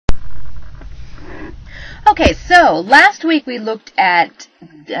Okay, so last week we looked at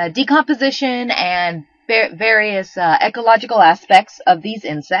decomposition and various ecological aspects of these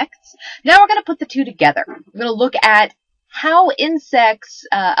insects. Now we're going to put the two together. We're going to look at how insects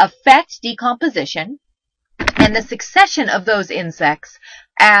affect decomposition and the succession of those insects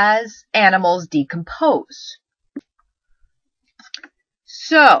as animals decompose.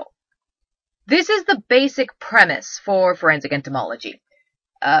 So, this is the basic premise for forensic entomology.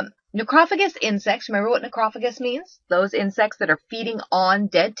 Necrophagus insects, remember what necrophagus means? Those insects that are feeding on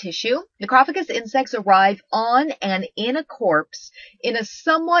dead tissue. Necrophagus insects arrive on and in a corpse in a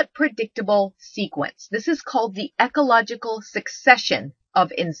somewhat predictable sequence. This is called the ecological succession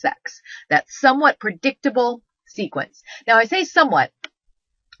of insects. That somewhat predictable sequence. Now I say somewhat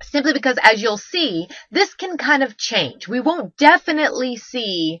simply because, as you'll see, this can kind of change. We won't definitely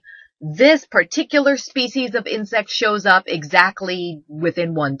see this particular species of insect shows up exactly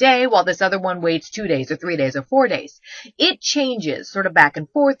within one day, while this other one waits 2 days or 3 days or 4 days. It changes sort of back and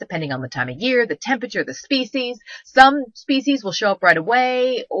forth depending on the time of year, the temperature, the species. Some species will show up right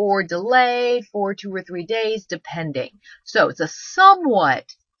away or delay for 2 or 3 days depending. So it's a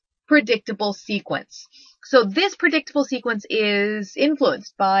somewhat predictable sequence. So this predictable sequence is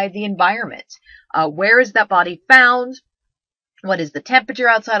influenced by the environment. Where is that body found? What is the temperature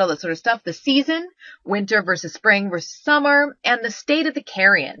outside, all that sort of stuff, the season, winter versus spring versus summer, and the state of the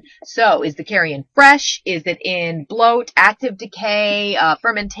carrion. So, is the carrion fresh? Is it in bloat, active decay,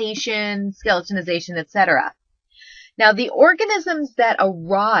 fermentation, skeletonization, etc.? Now, the organisms that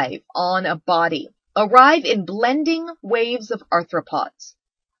arrive on a body arrive in blending waves of arthropods.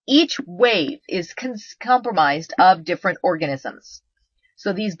 Each wave is comprised of different organisms.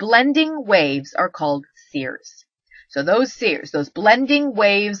 So, these blending waves are called sears. So those sears, those blending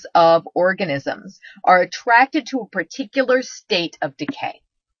waves of organisms, are attracted to a particular state of decay.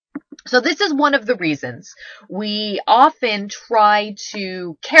 So this is one of the reasons we often try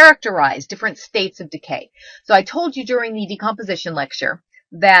to characterize different states of decay. So I told you during the decomposition lecture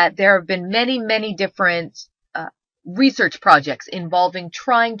that there have been many, many different research projects involving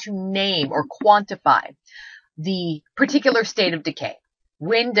trying to name or quantify the particular state of decay.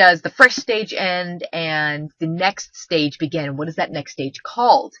 When does the fresh stage end and the next stage begin? What is that next stage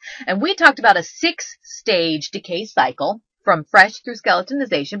called? And we talked about a 6-stage decay cycle from fresh through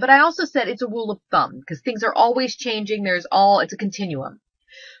skeletonization, but I also said it's a rule of thumb because things are always changing. It's a continuum,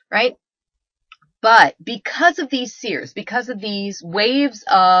 right? But because of these sears, because of these waves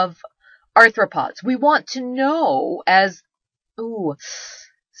of arthropods, we want to know as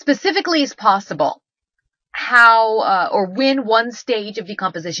specifically as possible how or when one stage of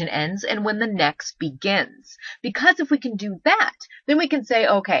decomposition ends and when the next begins. Because if we can do that, then we can say,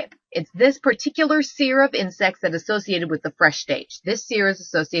 okay, it's this particular sear of insects that's associated with the fresh stage. This sear is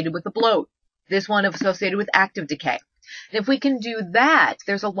associated with the bloat. This one is associated with active decay. And if we can do that,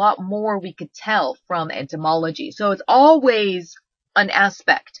 there's a lot more we could tell from entomology. So it's always an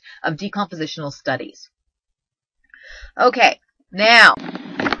aspect of decompositional studies. Okay, now,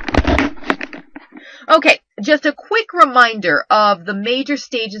 just a quick reminder of the major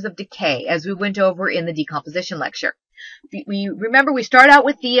stages of decay as we went over in the decomposition lecture. Remember we start out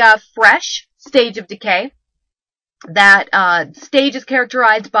with the fresh stage of decay. That stage is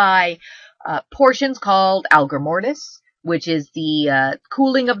characterized by portions called algor mortis, which is the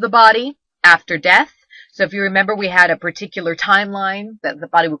cooling of the body after death. So if you remember, we had a particular timeline that the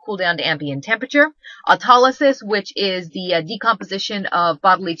body would cool down to ambient temperature. Autolysis, which is the decomposition of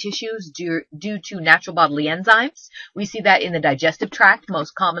bodily tissues due to natural bodily enzymes. We see that in the digestive tract,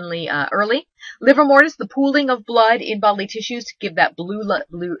 most commonly early. Livor mortis, the pooling of blood in bodily tissues to give that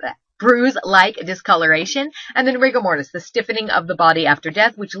bruise-like discoloration. And then rigor mortis, the stiffening of the body after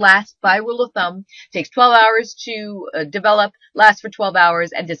death, which lasts, by rule of thumb, takes 12 hours to develop, lasts for 12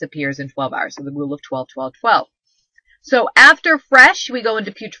 hours, and disappears in 12 hours. So the rule of 12, 12, 12. So after fresh, we go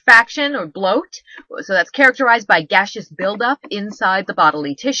into putrefaction or bloat. So that's characterized by gaseous buildup inside the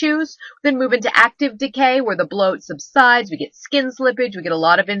bodily tissues. Then move into active decay, where the bloat subsides. We get skin slippage. We get a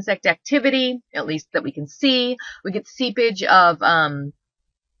lot of insect activity, at least that we can see. We get seepage of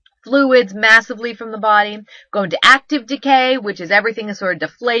fluids massively from the body. Go into active decay, which is everything is sort of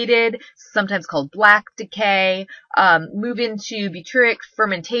deflated, sometimes called black decay. Move into butyric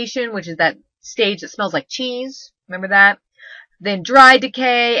fermentation, which is that stage that smells like cheese. Remember that? Then dry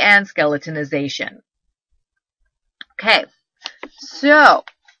decay and skeletonization. Okay, so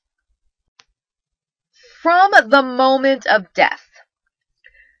from the moment of death,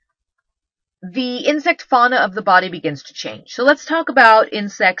 the insect fauna of the body begins to change. So let's talk about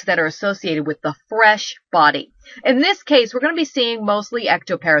insects that are associated with the fresh body. In this case, we're going to be seeing mostly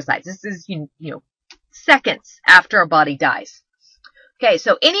ectoparasites. This is, seconds after a body dies. Okay,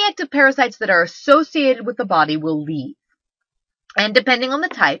 so any ectoparasites that are associated with the body will leave. And depending on the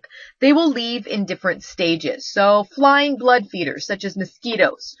type, they will leave in different stages. So flying blood feeders, such as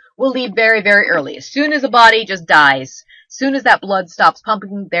mosquitoes, will leave very, very early. As soon as a body just dies, as soon as that blood stops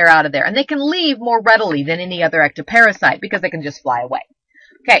pumping, they're out of there. And they can leave more readily than any other ectoparasite because they can just fly away.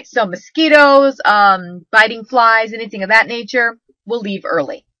 Okay, so mosquitoes, biting flies, anything of that nature will leave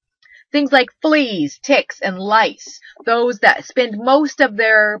early. Things like fleas, ticks, and lice, those that spend most of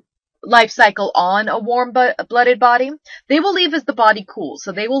their life cycle on a warm-blooded body, they will leave as the body cools.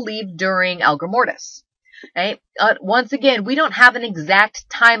 So they will leave during algor mortis. Okay? Once again, we don't have an exact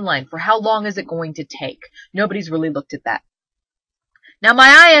timeline for how long is it going to take. Nobody's really looked at that. Now,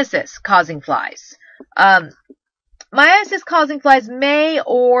 myiasis causing flies. Myiasis causing flies may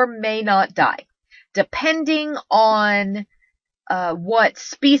or may not die, depending on what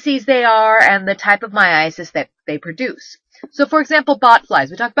species they are and the type of myiasis that they produce. So, for example, botflies.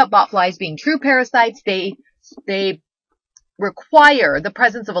 We talked about botflies being true parasites. They require the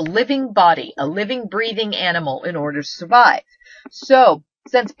presence of a living body, a living, breathing animal in order to survive. So,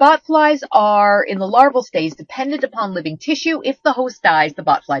 since botflies are in the larval stage dependent upon living tissue, if the host dies, the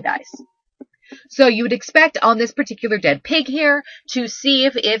botfly dies. So you would expect on this particular dead pig here to see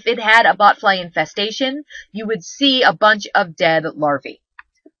if it had a botfly infestation, you would see a bunch of dead larvae.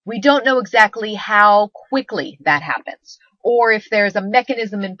 We don't know exactly how quickly that happens, or if there's a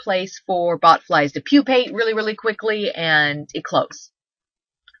mechanism in place for botflies to pupate really, really quickly and eclose.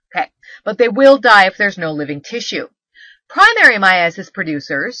 Okay, but they will die if there's no living tissue. Primary myiasis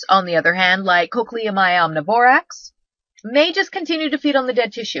producers, on the other hand, like Cochleamia omnivorax, may just continue to feed on the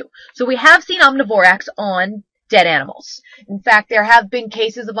dead tissue. So we have seen omnivorax on dead animals. In fact, there have been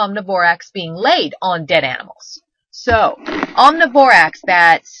cases of omnivorax being laid on dead animals. So, omnivorax,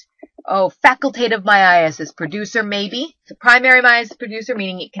 that's, facultative myiasis producer, maybe. It's a primary myiasis producer,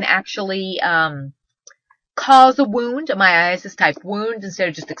 meaning it can actually cause a wound, a myiasis-type wound, instead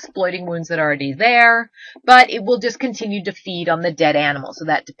of just exploiting wounds that are already there. But it will just continue to feed on the dead animal, so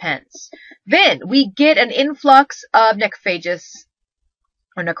that depends. Then we get an influx of necrophagous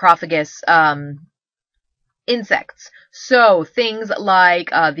or necrophagous insects. So things like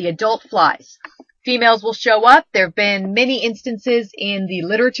the adult flies. Females will show up. There have been many instances in the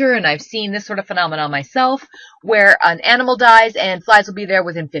literature, and I've seen this sort of phenomenon myself, where an animal dies and flies will be there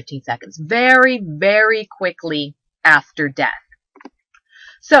within 15 seconds. Very, very quickly after death.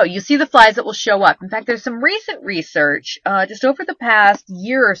 So you see the flies that will show up. In fact, there's some recent research, just over the past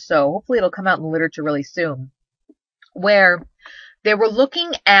year or so, hopefully it'll come out in the literature really soon, where they were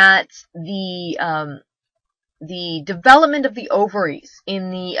looking at the development of the ovaries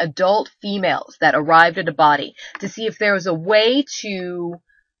in the adult females that arrived at a body to see if there was a way to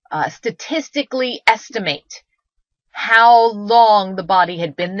statistically estimate how long the body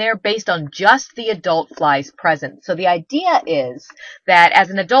had been there based on just the adult flies present. So the idea is that as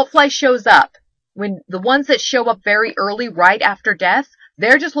an adult fly shows up, when the ones that show up very early, right after death,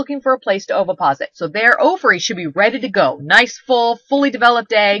 they're just looking for a place to oviposit. So their ovaries should be ready to go. Nice, full, fully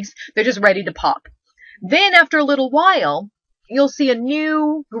developed eggs. They're just ready to pop. Then after a little while, you'll see a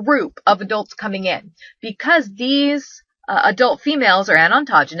new group of adults coming in because these adult females are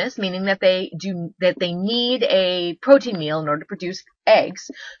anontogynous, meaning that they need a protein meal in order to produce eggs.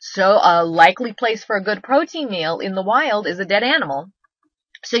 So a likely place for a good protein meal in the wild is a dead animal.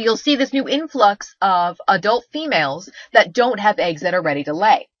 So you'll see this new influx of adult females that don't have eggs that are ready to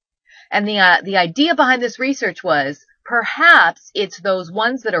lay. And the idea behind this research was perhaps it's those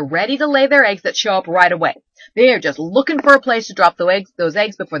ones that are ready to lay their eggs that show up right away. They are just looking for a place to drop those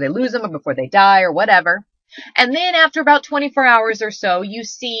eggs before they lose them or before they die or whatever. And then after about 24 hours or so, you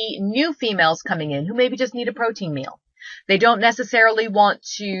see new females coming in who maybe just need a protein meal. They don't necessarily want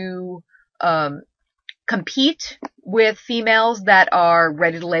to compete with females that are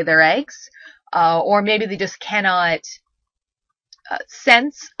ready to lay their eggs, or maybe they just cannot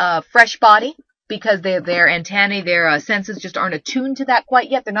sense a fresh body because their antennae, their senses just aren't attuned to that quite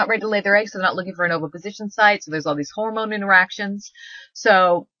yet. They're not ready to lay their eggs, so they're not looking for an oviposition site, so there's all these hormone interactions.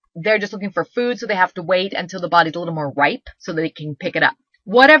 So they're just looking for food, so they have to wait until the body's a little more ripe so they can pick it up.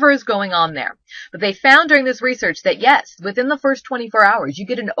 Whatever is going on there. But they found during this research that yes, within the first 24 hours, you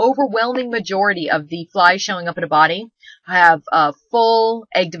get an overwhelming majority of the flies showing up in a body have full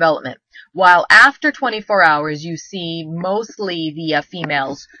egg development. While after 24 hours, you see mostly the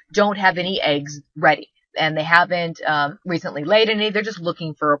females don't have any eggs ready. And they haven't recently laid any. They're just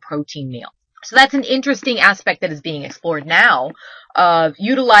looking for a protein meal. So that's an interesting aspect that is being explored now of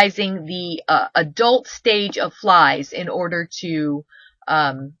utilizing the adult stage of flies in order to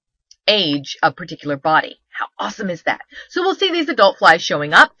age a particular body. How awesome is that? So we'll see these adult flies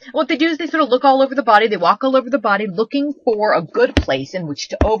showing up. What they do is they sort of look all over the body. They walk all over the body looking for a good place in which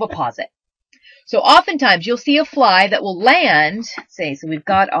to oviposit. So oftentimes you'll see a fly that will land, say, so we've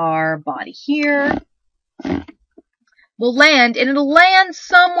got our body here, will land, and it'll land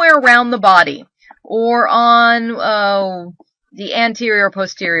somewhere around the body or on the anterior or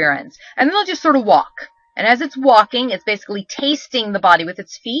posterior ends. And then they'll just sort of walk. And as it's walking, it's basically tasting the body with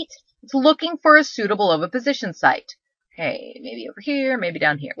its feet. It's looking for a suitable oviposition site. Okay, maybe over here, maybe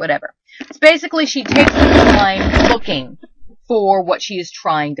down here, whatever. It's basically she takes her time looking for what she is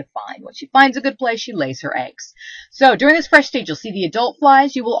trying to find. When she finds a good place, she lays her eggs. So during this fresh stage, you'll see the adult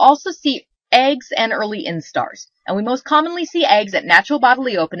flies. You will also see eggs and early instars. And we most commonly see eggs at natural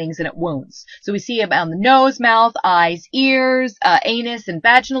bodily openings and at wounds. So we see them on the nose, mouth, eyes, ears, anus, and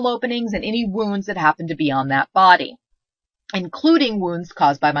vaginal openings, and any wounds that happen to be on that body, including wounds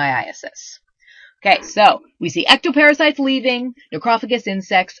caused by myiasis. Okay, so we see ectoparasites leaving, necrophagous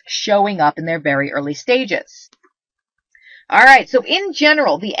insects showing up in their very early stages. All right, so in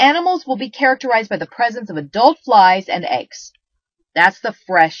general, the animals will be characterized by the presence of adult flies and eggs. That's the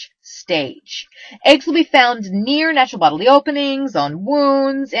fresh stage. Eggs will be found near natural bodily openings, on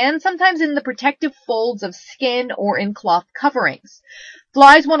wounds, and sometimes in the protective folds of skin or in cloth coverings.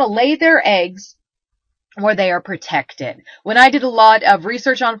 Flies want to lay their eggs where they are protected. When I did a lot of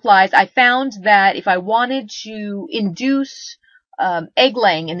research on flies, I found that if I wanted to induce egg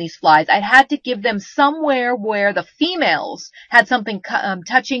laying in these flies, I had to give them somewhere where the females had something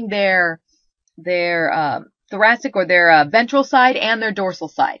touching their thoracic or their ventral side and their dorsal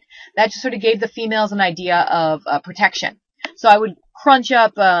side. That just sort of gave the females an idea of protection. So I would crunch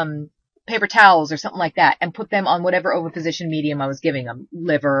up paper towels or something like that and put them on whatever oviposition medium I was giving them,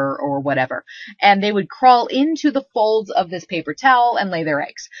 liver or whatever. And they would crawl into the folds of this paper towel and lay their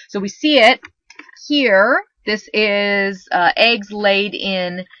eggs. So we see it here. This is eggs laid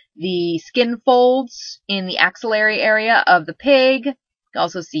in the skin folds in the axillary area of the pig. You can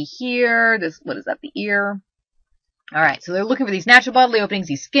also see here, this, what is that, the ear? All right, so they're looking for these natural bodily openings,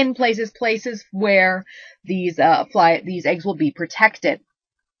 these skin places where these eggs will be protected.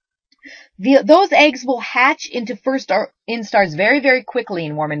 Those eggs will hatch into first instars very, very quickly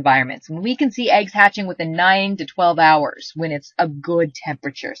in warm environments. And we can see eggs hatching within 9 to 12 hours when it's a good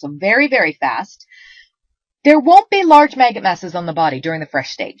temperature. So very, very fast. There won't be large maggot masses on the body during the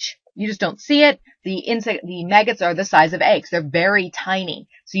fresh stage. You just don't see it. The maggots are the size of eggs. They're very tiny.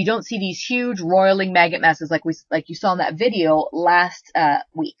 So you don't see these huge roiling maggot masses like you saw in that video last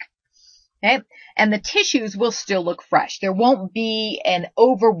week. Okay? And the tissues will still look fresh. There won't be an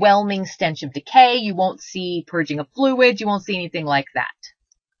overwhelming stench of decay. You won't see purging of fluids. You won't see anything like that.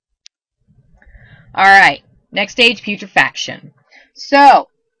 All right. Next stage, putrefaction. So,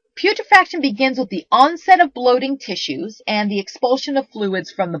 putrefaction begins with the onset of bloating tissues and the expulsion of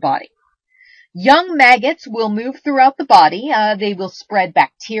fluids from the body. Young maggots will move throughout the body. They will spread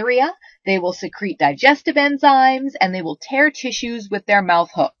bacteria. They will secrete digestive enzymes, and they will tear tissues with their mouth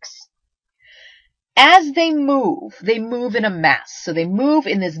hooks. As they move in a mass. So they move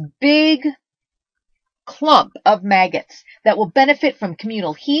in this big clump of maggots that will benefit from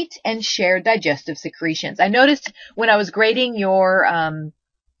communal heat and shared digestive secretions. I noticed when I was grading your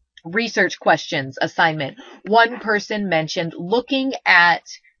research questions assignment, one person mentioned looking at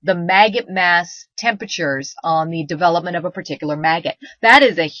the maggot mass temperatures on the development of a particular maggot. That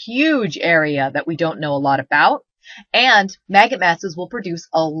is a huge area that we don't know a lot about, and maggot masses will produce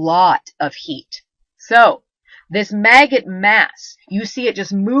a lot of heat. So, this maggot mass, you see it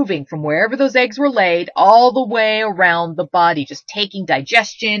just moving from wherever those eggs were laid all the way around the body, just taking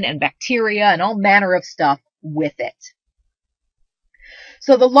digestion and bacteria and all manner of stuff with it.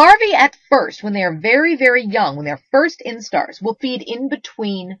 So the larvae at first, when they are very, very young, when they're first instars, will feed in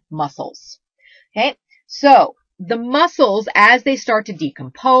between muscles. Okay? So the muscles, as they start to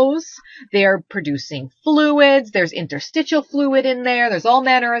decompose, they're producing fluids. There's interstitial fluid in there. There's all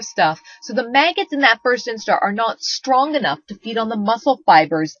manner of stuff. So the maggots in that first instar are not strong enough to feed on the muscle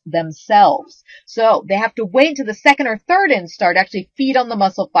fibers themselves. So they have to wait until the second or third instar to actually feed on the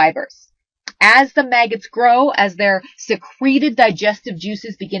muscle fibers. As the maggots grow, as their secreted digestive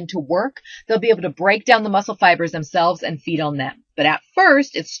juices begin to work, they'll be able to break down the muscle fibers themselves and feed on them. But at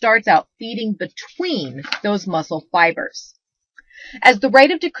first, it starts out feeding between those muscle fibers. As the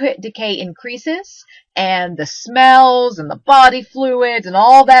rate of decay increases and the smells and the body fluids and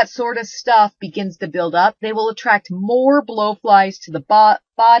all that sort of stuff begins to build up, they will attract more blowflies to the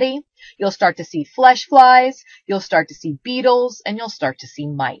body. You'll start to see flesh flies, you'll start to see beetles, and you'll start to see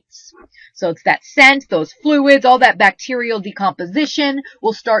mites. So it's that scent, those fluids, all that bacterial decomposition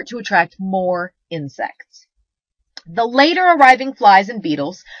will start to attract more insects. The later arriving flies and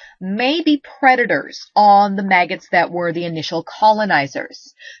beetles may be predators on the maggots that were the initial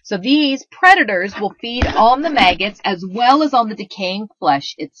colonizers. So these predators will feed on the maggots as well as on the decaying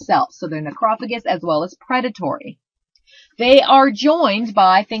flesh itself. So they're necrophagous as well as predatory. They are joined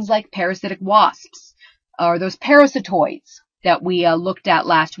by things like parasitic wasps, or those parasitoids that we looked at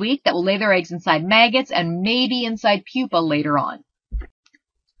last week that will lay their eggs inside maggots and maybe inside pupa later on.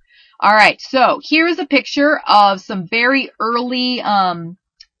 All right, so here's a picture of some very early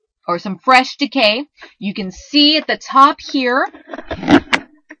or some fresh decay. You can see at the top here,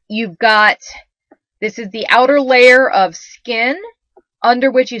 you've got, this is the outer layer of skin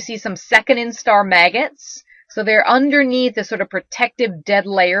under which you see some second instar maggots. So they're underneath the sort of protective dead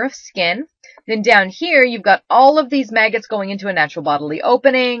layer of skin. Then down here, you've got all of these maggots going into a natural bodily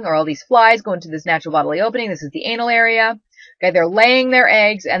opening, or all these flies go into this natural bodily opening. This is the anal area. Okay, they're laying their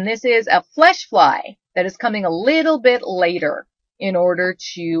eggs, and this is a flesh fly that is coming a little bit later in order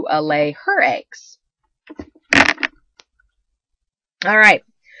to lay her eggs. All right,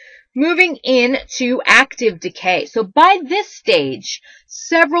 moving into active decay. So by this stage,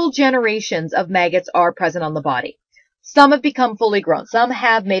 several generations of maggots are present on the body. Some have become fully grown. Some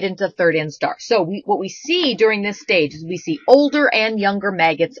have made into third instar. So what we see during this stage is we see older and younger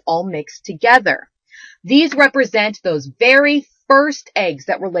maggots all mixed together. These represent those very first eggs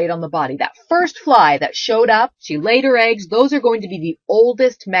that were laid on the body. That first fly that showed up, she laid her eggs, those are going to be the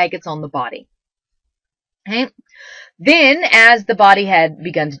oldest maggots on the body. Okay. Then, as the body had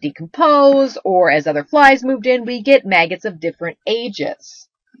begun to decompose, or as other flies moved in, we get maggots of different ages.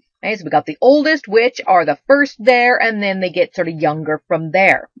 Okay, so we got the oldest, which are the first there, and then they get sort of younger from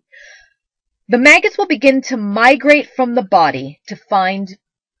there. The maggots will begin to migrate from the body to find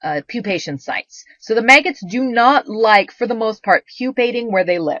pupation sites. So the maggots do not like, for the most part, pupating where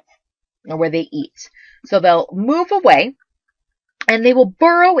they live or where they eat. So they'll move away and they will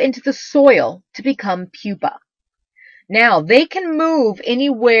burrow into the soil to become pupa. Now, they can move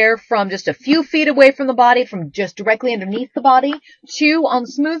anywhere from just a few feet away from the body, from just directly underneath the body, to on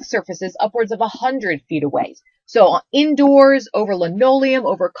smooth surfaces upwards of 100 feet away. So indoors, over linoleum,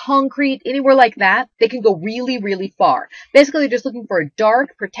 over concrete, anywhere like that, they can go really, really far. Basically, they're just looking for a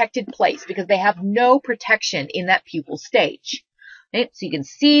dark, protected place because they have no protection in that pupal stage. Right? So you can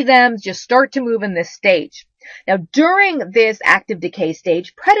see them just start to move in this stage. Now, during this active decay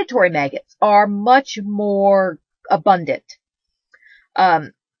stage, predatory maggots are much more abundant.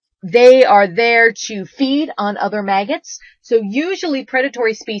 They are there to feed on other maggots. So usually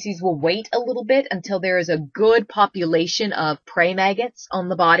predatory species will wait a little bit until there is a good population of prey maggots on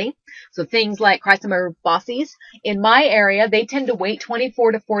the body. So things like Chrysomyrphoses. In my area, they tend to wait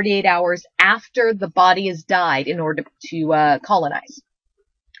 24 to 48 hours after the body has died in order to colonize.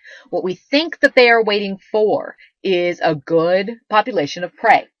 What we think that they are waiting for is a good population of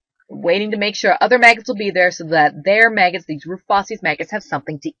prey. Waiting to make sure other maggots will be there so that their maggots, these Rufosses maggots, have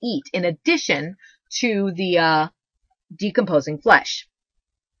something to eat in addition to the decomposing flesh.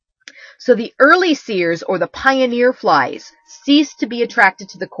 So the early seers, or the pioneer flies, cease to be attracted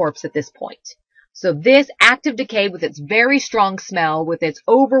to the corpse at this point. So this active decay, with its very strong smell, with its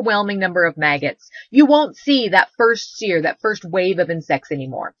overwhelming number of maggots, you won't see that first seer, that first wave of insects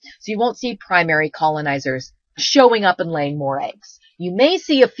anymore. So you won't see primary colonizers showing up and laying more eggs. You may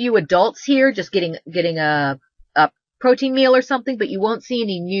see a few adults here just getting a protein meal or something, but you won't see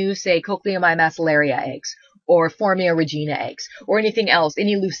any new, say, Cochleomai macellaria eggs, or Phormia regina eggs, or anything else,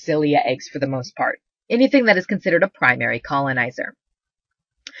 any Lucilia eggs for the most part. Anything that is considered a primary colonizer.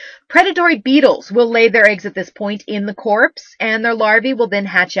 Predatory beetles will lay their eggs at this point in the corpse, and their larvae will then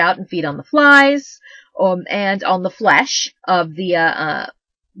hatch out and feed on the flies and on the flesh of the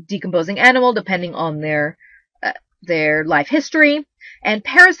decomposing animal, depending on their life history. And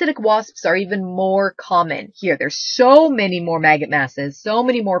parasitic wasps are even more common here. There's so many more maggot masses, so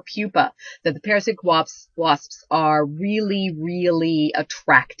many more pupa, that the parasitic wasps are really, really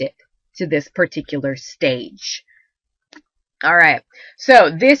attracted to this particular stage. All right,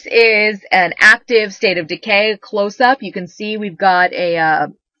 so this is an active state of decay. Close up, you can see we've got a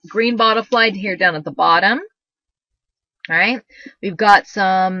green bottlefly here down at the bottom. All right, we've got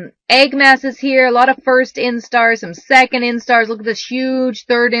some egg masses here, a lot of first instars, some second instars. Look at this huge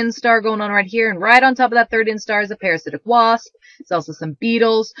third instar going on right here, and right on top of that third instar is a parasitic wasp. There's also some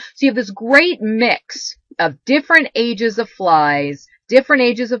beetles. So you have this great mix of different ages of flies, different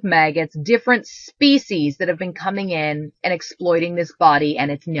ages of maggots, different species that have been coming in and exploiting this body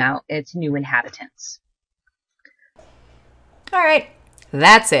and its new inhabitants. All right,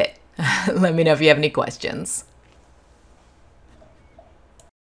 that's it. Let me know if you have any questions.